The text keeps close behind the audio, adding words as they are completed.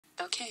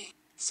Okay,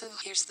 so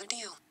here's the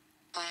deal.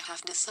 I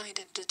have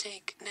decided to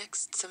take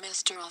next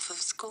semester off of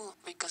school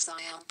because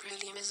I am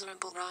pretty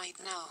miserable right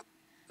now.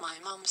 My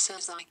mom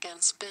says I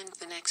can spend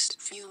the next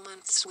few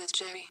months with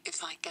Jerry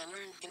if I can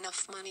earn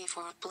enough money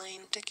for a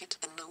plane ticket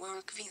and a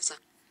work visa.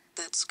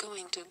 That's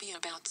going to be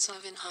about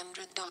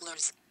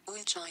 $700,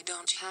 which I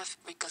don't have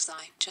because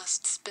I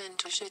just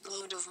spent a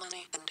shitload of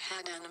money and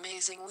had an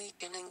amazing week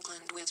in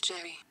England with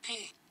Jerry.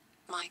 Hey,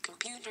 my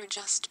computer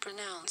just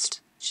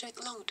pronounced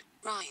shitload,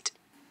 right?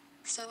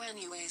 So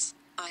anyways,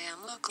 I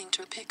am looking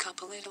to pick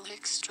up a little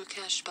extra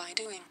cash by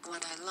doing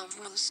what I love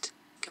most,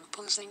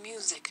 composing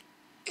music.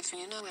 If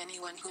you know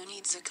anyone who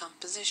needs a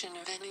composition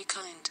of any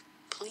kind,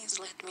 please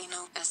let me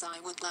know as I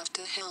would love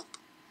to help.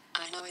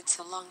 I know it's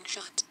a long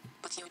shot,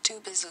 but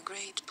YouTube is a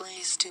great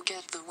place to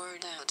get the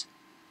word out.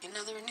 In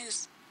other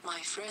news,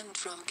 my friend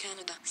from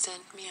Canada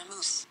sent me a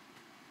moose.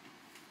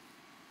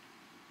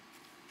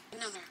 In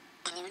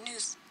other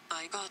news,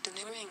 I got a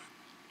new ring.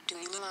 Do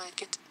you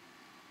like it?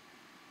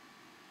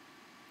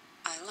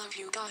 I love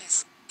you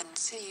guys, and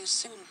see you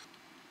soon.